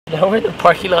Now we're in the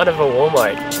parking lot of a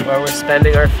Walmart where we're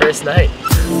spending our first night.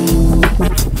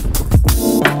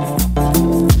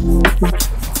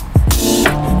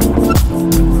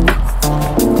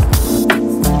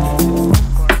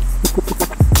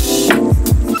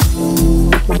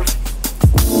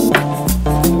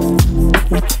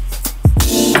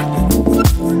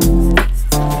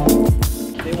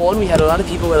 Day 1 we had a lot of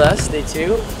people with us. Day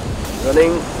 2,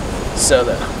 running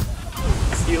solo.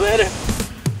 See you later.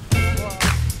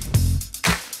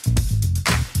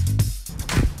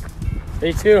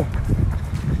 Day 2,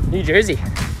 New Jersey.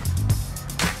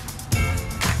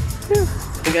 Whew. I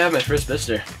think I have my first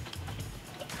blister.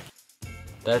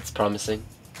 That's promising.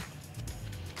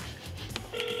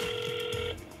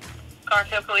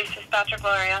 Garfield Police Dispatcher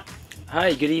Gloria.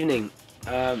 Hi, good evening.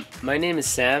 My name is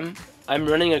Sam. I'm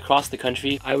running across the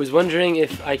country. I was wondering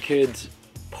if I could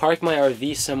park my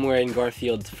RV somewhere in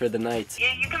Garfield for the night.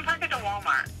 Yeah, you can park at the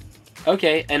Walmart.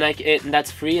 Okay, and and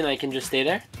that's free and I can just stay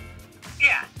there?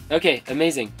 Yeah. Okay,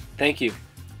 amazing. Thank you.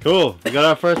 Cool. We got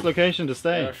our first location to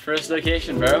stay. Our first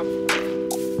location, bro.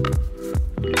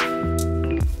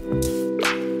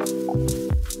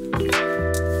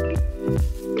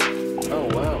 Oh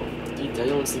wow. Dude,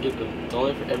 Daniel wants to give $1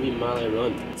 for every mile I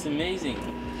run. It's amazing.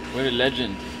 What a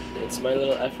legend. It's my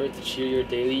little effort to cheer your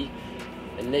daily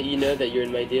and let you know that you're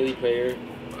in my daily prayer.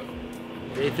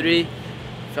 Day 3.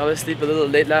 Fell asleep a little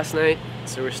late last night,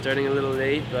 so we're starting a little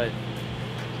late, but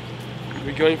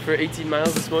we're going for 18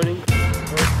 miles this morning.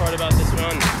 The worst part about this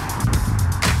run.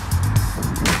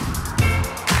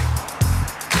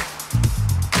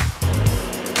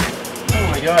 Oh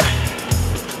my god.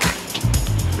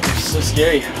 It's so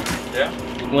scary. Yeah?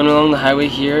 Went along the highway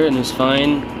here and it was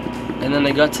fine. And then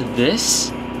I got to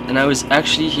this and I was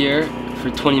actually here for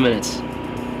 20 minutes.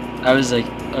 I was like,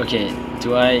 okay,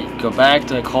 do I go back?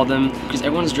 Do I call them? Because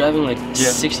everyone's driving like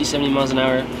 60, 70 miles an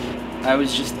hour. I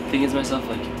was just thinking to myself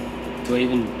like, do I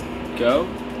even go?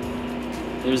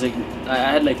 There was like, I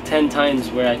had like 10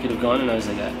 times where I could have gone and I was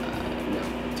like, no,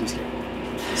 too scared.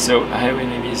 So a highway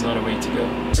maybe is not a way to go.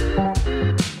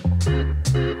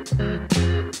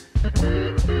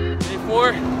 Day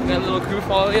 4, we got a little crew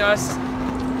following us.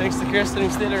 Thanks to Kirsten who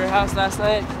stayed at her house last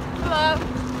night. Hello.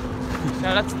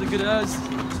 Shout out to the Goodos.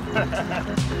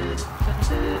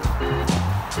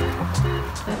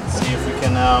 See if we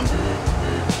can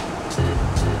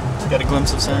get a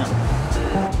glimpse of Sam.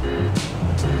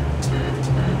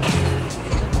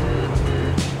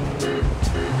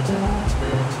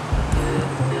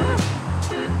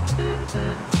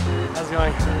 How's it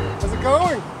going? How's it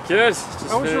going? Good.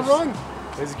 How was your run?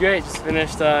 It was great. Just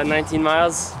finished 19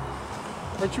 miles.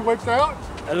 Aren't you wiped out?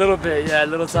 A little bit, yeah, a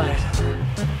little tired.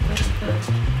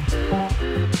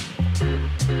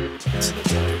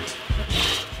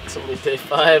 It's only day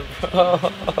 5, bro.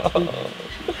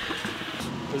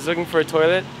 I was looking for a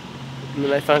toilet, and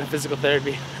then I found a physical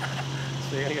therapy.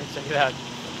 So you're gonna go check it out.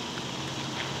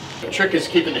 The trick is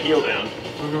keeping the heel down.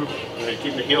 Right,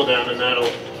 keeping the heel down, and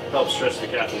that'll help stretch the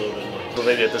calf a little bit more. Well,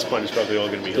 maybe at this point it's probably all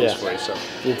going to be heels for you. So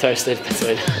The entire state of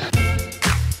Pennsylvania.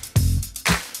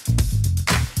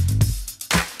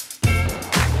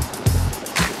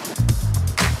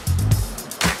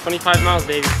 25 miles,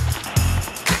 baby.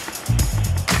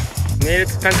 Made it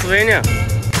to Pennsylvania.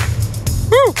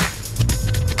 Woo!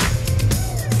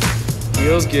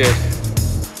 Feels good.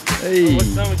 Hey.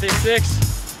 Almost done with day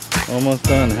 6. Almost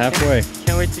done, halfway.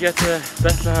 Can't wait to get to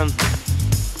Bethlehem.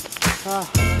 Ah,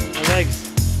 my legs.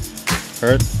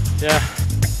 Hurt? Yeah.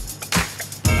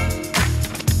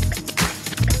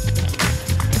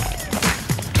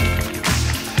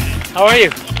 How are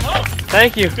you? Oh,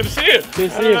 thank you. good to see you.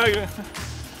 Good to see you.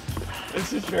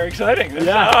 This is very exciting.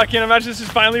 Yeah. Oh, I can't imagine this is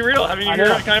finally real. Having you I here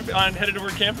know. on headed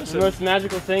toward campus. The most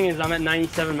magical thing is I'm at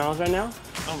 97 miles right now,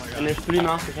 Oh my god. and there's 3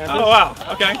 miles to campus. Oh wow.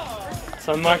 Okay.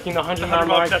 So I'm marking the 100-mile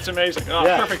mark. That's amazing. Oh,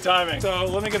 Yeah. perfect timing. So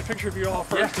let me get a picture of you all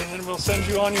first, and then we'll send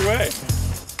you on your way.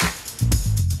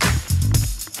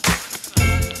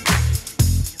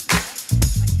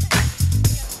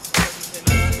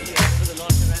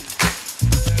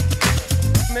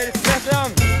 Made it to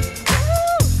Bethlehem.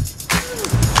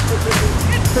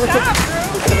 You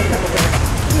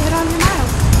hit on your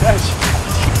miles.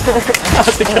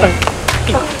 How's it going?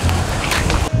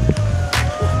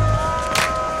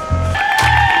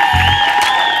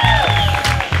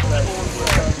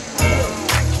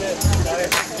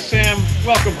 Sam,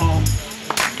 welcome home.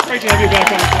 Great to have you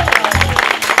back on.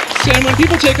 Sam, when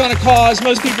people take on a cause,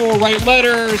 most people will write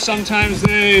letters, sometimes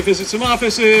they visit some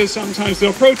offices, sometimes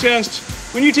they'll protest.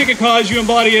 When you take a cause, you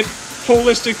embody it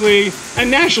holistically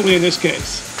and nationally in this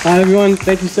case. Hi everyone,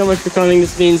 thank you so much for coming.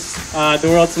 This means the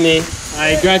world to me.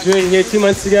 I graduated here 2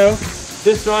 months ago.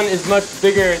 This run is much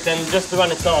bigger than just the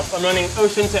run itself. I'm running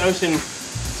ocean to ocean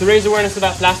to raise awareness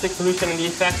about plastic pollution and the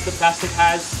effects that plastic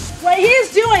has. What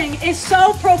he's doing is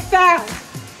so profound.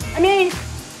 I mean,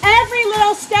 every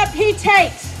little step he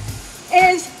takes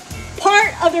is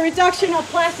part of the reduction of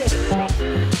plastic.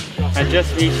 I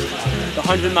just reached the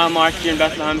 100-mile mark here in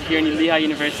Bethlehem, here in Lehigh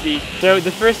University. So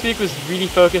the first week was really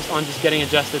focused on just getting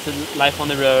adjusted to life on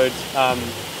the road,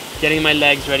 getting my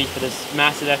legs ready for this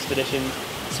massive expedition.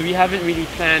 So we haven't really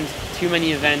planned too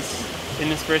many events in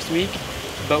this first week,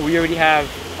 but we already have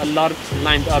a lot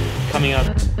lined up coming up.